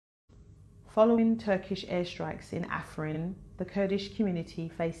Following Turkish airstrikes in Afrin, the Kurdish community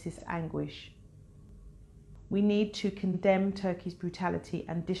faces anguish. We need to condemn Turkey's brutality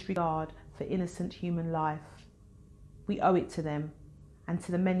and disregard for innocent human life. We owe it to them and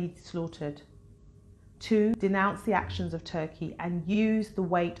to the many slaughtered. 2. Denounce the actions of Turkey and use the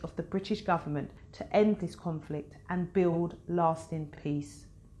weight of the British government to end this conflict and build lasting peace.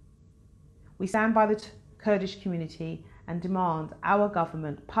 We stand by the Kurdish community and demand our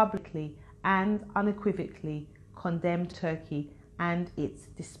government publicly and unequivocally condemn Turkey and its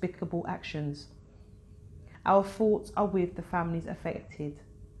despicable actions. Our thoughts are with the families affected.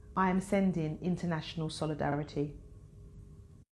 I am sending international solidarity.